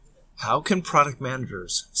How can product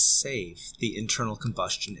managers save the internal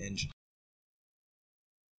combustion engine?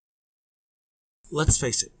 Let's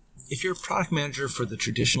face it, if you're a product manager for the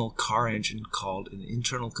traditional car engine called an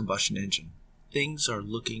internal combustion engine, things are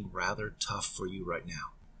looking rather tough for you right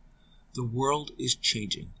now. The world is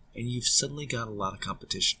changing, and you've suddenly got a lot of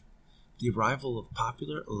competition. The arrival of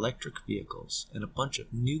popular electric vehicles and a bunch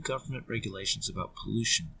of new government regulations about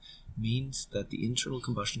pollution means that the internal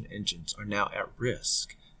combustion engines are now at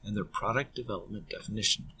risk, and their product development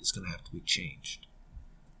definition is going to have to be changed.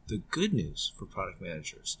 The good news for product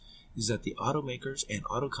managers is that the automakers and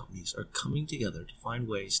auto companies are coming together to find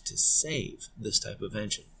ways to save this type of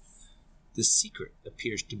engine. The secret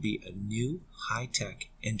appears to be a new high-tech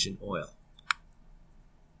engine oil.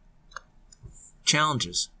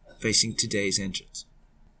 Challenges facing today's engines.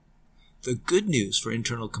 The good news for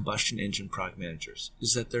internal combustion engine product managers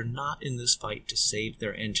is that they're not in this fight to save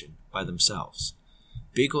their engine by themselves.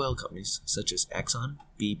 Big oil companies such as Exxon,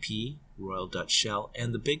 BP, Royal Dutch Shell,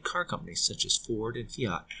 and the big car companies such as Ford and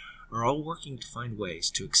Fiat are all working to find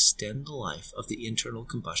ways to extend the life of the internal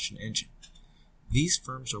combustion engine. These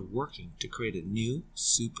firms are working to create a new,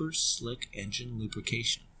 super slick engine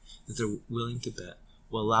lubrication that they're willing to bet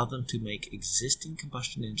will allow them to make existing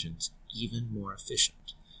combustion engines even more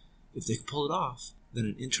efficient. If they can pull it off, then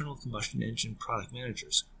an internal combustion engine product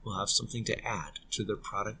managers will have something to add to their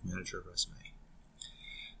product manager resume.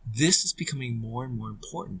 This is becoming more and more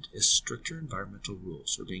important as stricter environmental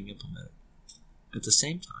rules are being implemented. At the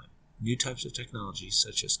same time, new types of technologies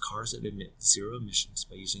such as cars that emit zero emissions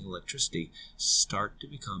by using electricity start to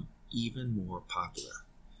become even more popular.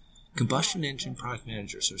 Combustion engine product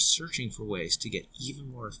managers are searching for ways to get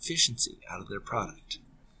even more efficiency out of their product.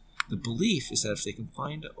 The belief is that if they can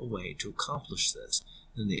find a way to accomplish this,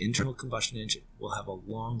 then the internal combustion engine will have a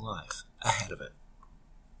long life ahead of it.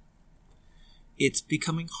 It's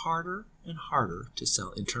becoming harder and harder to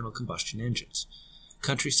sell internal combustion engines.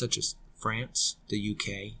 Countries such as France, the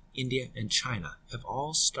UK, India, and China have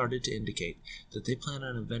all started to indicate that they plan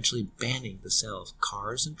on eventually banning the sale of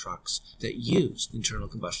cars and trucks that use internal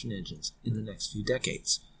combustion engines in the next few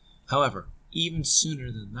decades. However, even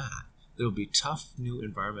sooner than that, there will be tough new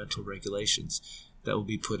environmental regulations that will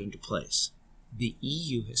be put into place. The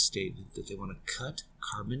EU has stated that they want to cut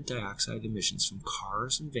carbon dioxide emissions from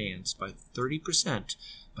cars and vans by 30%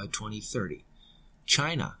 by 2030.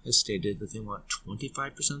 China has stated that they want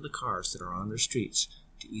 25% of the cars that are on their streets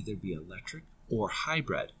to either be electric or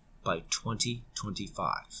hybrid by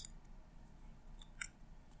 2025.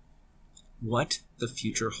 What the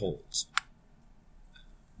future holds.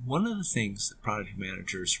 One of the things that product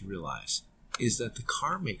managers realize is that the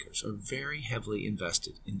car makers are very heavily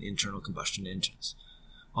invested in internal combustion engines.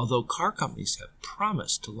 Although car companies have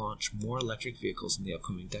promised to launch more electric vehicles in the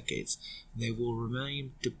upcoming decades, they will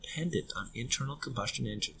remain dependent on internal combustion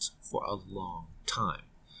engines for a long time.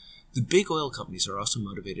 The big oil companies are also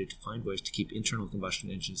motivated to find ways to keep internal combustion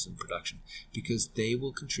engines in production because they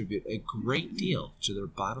will contribute a great deal to their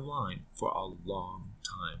bottom line for a long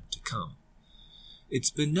time to come. It's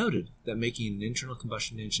been noted that making an internal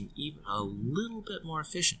combustion engine even a little bit more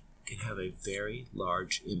efficient can have a very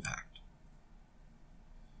large impact.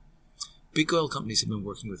 Big oil companies have been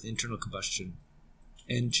working with internal combustion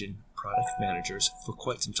engine product managers for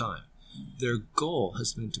quite some time. Their goal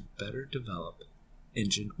has been to better develop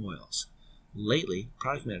engine oils. Lately,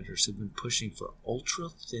 product managers have been pushing for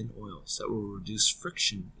ultra-thin oils that will reduce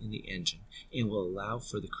friction in the engine and will allow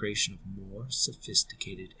for the creation of more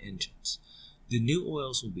sophisticated engines. The new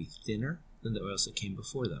oils will be thinner than the oils that came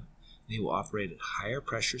before them. They will operate at higher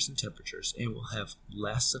pressures and temperatures and will have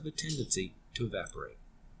less of a tendency to evaporate.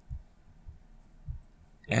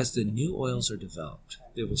 As the new oils are developed,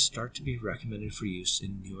 they will start to be recommended for use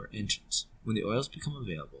in newer engines. When the oils become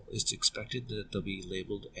available, it's expected that they'll be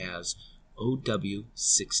labeled as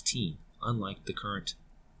OW16, unlike the current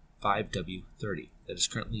 5W30 that is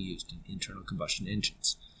currently used in internal combustion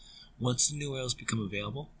engines. Once the new oils become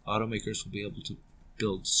available, automakers will be able to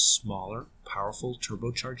build smaller, powerful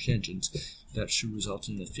turbocharged engines that should result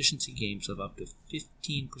in efficiency gains of up to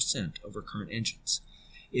 15% over current engines.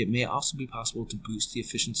 It may also be possible to boost the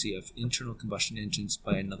efficiency of internal combustion engines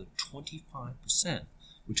by another 25%,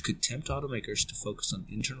 which could tempt automakers to focus on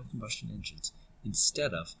internal combustion engines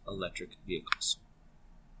instead of electric vehicles.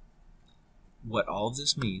 What all of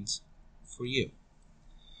this means for you.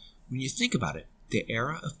 When you think about it, the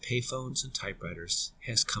era of payphones and typewriters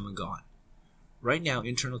has come and gone. Right now,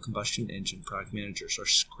 internal combustion engine product managers are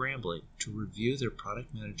scrambling to review their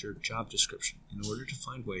product manager job description in order to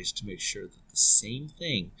find ways to make sure that the same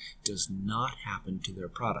thing does not happen to their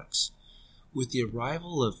products. With the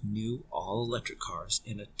arrival of new all-electric cars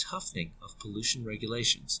and a toughening of pollution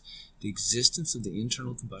regulations, the existence of the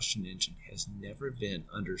internal combustion engine has never been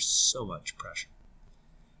under so much pressure.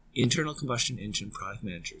 Internal combustion engine product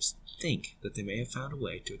managers think that they may have found a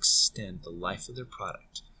way to extend the life of their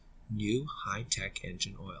product, new high-tech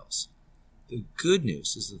engine oils. The good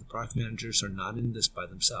news is that the product managers are not in this by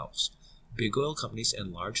themselves. Big oil companies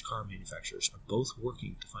and large car manufacturers are both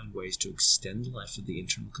working to find ways to extend the life of the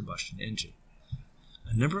internal combustion engine.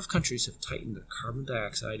 A number of countries have tightened their carbon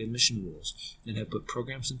dioxide emission rules and have put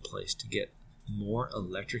programs in place to get more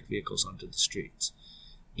electric vehicles onto the streets.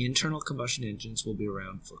 Internal combustion engines will be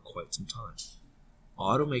around for quite some time.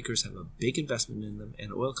 Automakers have a big investment in them,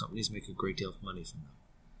 and oil companies make a great deal of money from them.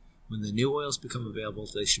 When the new oils become available,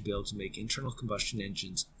 they should be able to make internal combustion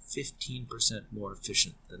engines 15% more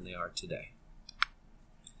efficient than they are today.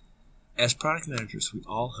 As product managers, we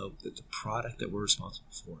all hope that the product that we're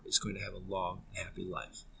responsible for is going to have a long and happy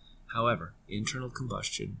life. However, internal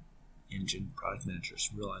combustion engine product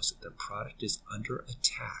managers realize that their product is under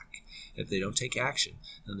attack. If they don't take action,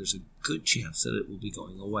 then there's a good chance that it will be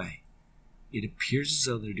going away. It appears as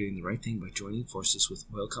though they're doing the right thing by joining forces with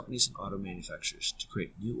oil companies and auto manufacturers to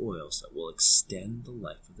create new oils that will extend the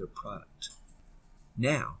life of their product.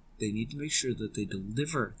 Now, they need to make sure that they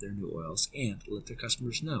deliver their new oils and let their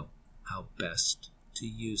customers know how best to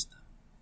use them.